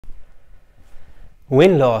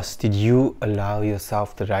When last did you allow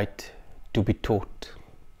yourself the right to be taught?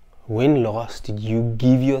 When last did you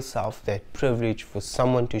give yourself that privilege for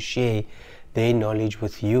someone to share their knowledge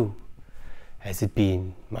with you? Has it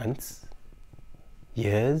been months,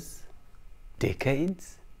 years,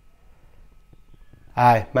 decades?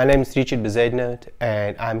 Hi, my name is Richard Bezuidenhout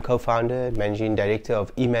and I'm co-founder and managing director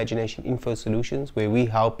of Imagination Info Solutions, where we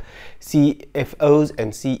help CFOs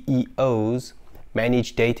and CEOs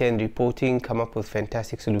manage data and reporting, come up with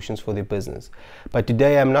fantastic solutions for their business. But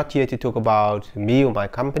today I'm not here to talk about me or my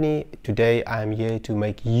company. Today I'm here to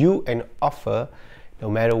make you an offer, no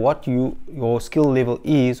matter what your skill level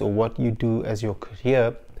is or what you do as your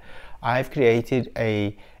career. I've created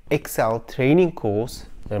a Excel training course,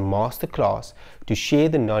 a masterclass, to share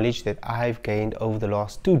the knowledge that I've gained over the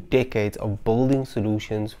last 2 decades of building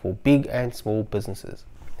solutions for big and small businesses.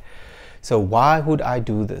 So why would I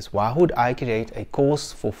do this? Why would I create a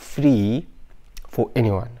course for free for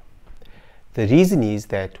anyone? The reason is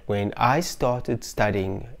that when I started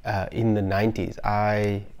studying in the 90s,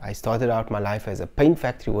 I started out my life as a paint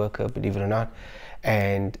factory worker, believe it or not,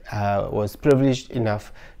 and was privileged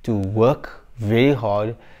enough to work very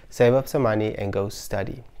hard, save up some money and go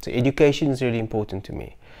study. So education is really important to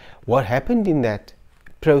me. What happened in that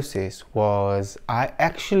process was I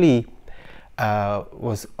actually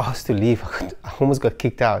was asked to leave. I almost got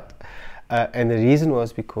kicked out, and the reason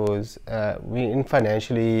was because we didn't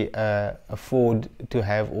financially afford to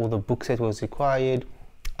have all the books that was required.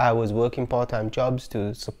 I was working part-time jobs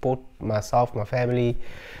to support myself, my family,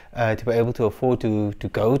 to be able to afford to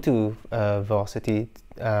go to varsity,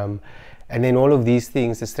 and then all of these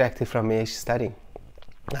things distracted from me studying.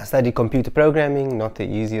 I studied computer programming, not the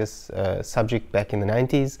easiest subject back in the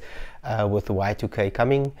 90s, with the Y2K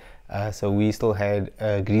coming. So we still had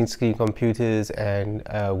green screen computers, and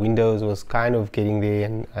Windows was kind of getting there,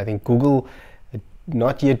 and I think Google had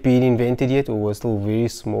not yet been invented yet, or was still very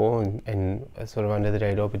small and sort of under the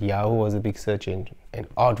radar, but Yahoo was a big search engine, and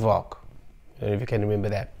Aardvark, I don't know if you can remember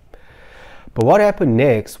that. But what happened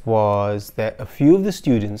next was that a few of the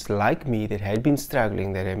students like me that had been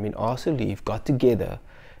struggling, that had been asked to leave, got together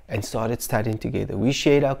and started studying together. We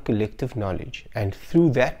shared our collective knowledge, and through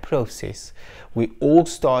that process we all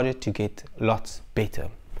started to get lots better.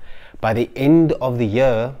 By the end of the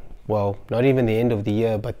year, well, not even the end of the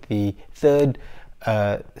year, but the third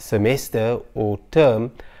semester or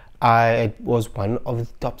term, I was one of the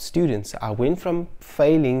top students. I went from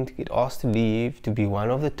failing to get asked to leave to be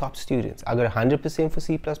one of the top students. I got 100% for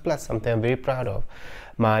C++, something I'm very proud of.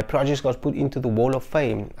 My projects got put into the Wall of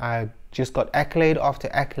Fame. I just got accolade after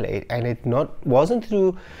accolade, and it wasn't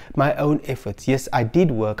through my own efforts. Yes, I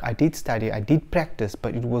did work, I did study, I did practice,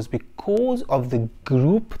 but it was because of the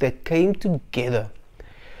group that came together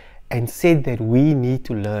and said that we need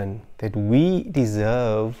to learn, that we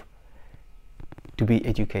deserve to be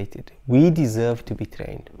educated, we deserve to be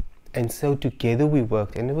trained. And so together we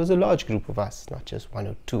worked, and it was a large group of us, not just one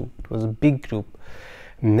or two. It was a big group,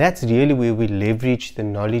 and that's really where we leveraged the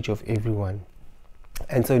knowledge of everyone.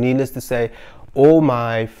 And so needless to say, all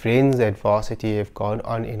my friends at varsity have gone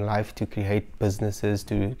on in life to create businesses,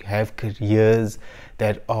 to have careers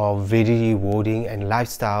that are very rewarding and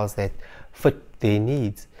lifestyles that fit their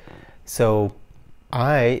needs. So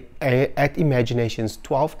I, at Imagination's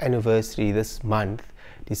 12th anniversary this month,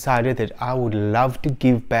 decided that I would love to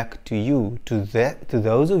give back to you, to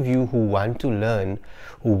those of you who want to learn,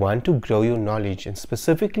 who want to grow your knowledge, and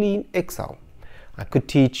specifically in Excel. I could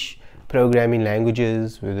teach programming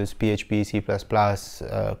languages, whether it's PHP, C++,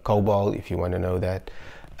 COBOL, if you want to know that,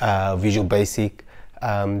 Visual Basic.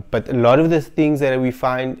 But a lot of the things that we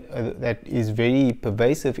find that is very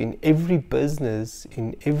pervasive in every business,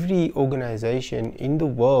 in every organization in the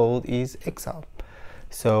world, is Excel.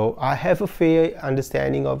 So I have a fair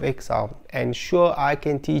understanding of Excel, and sure, I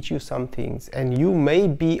can teach you some things, and you may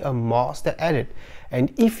be a master at it.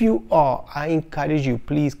 And if you are, I encourage you,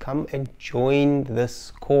 please come and join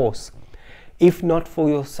this course. If not for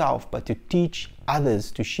yourself, but to teach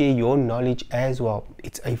others, to share your knowledge as well.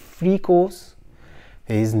 It's a free course.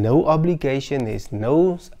 There is no obligation, there's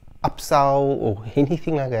no upsell or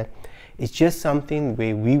anything like that. It's just something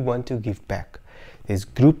where we want to give back. There's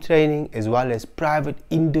group training as well as private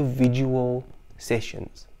individual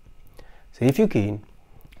sessions. So if you can,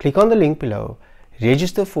 click on the link below,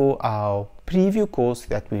 register for our preview course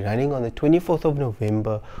that we're running on the 24th of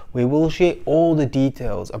November, where we'll share all the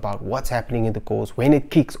details about what's happening in the course, when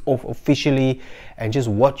it kicks off officially, and just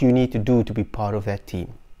what you need to do to be part of that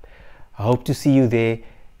team. I hope to see you there,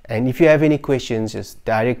 and if you have any questions, just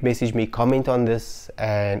direct message me, comment on this,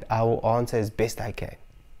 and I will answer as best I can.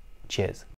 Cheers.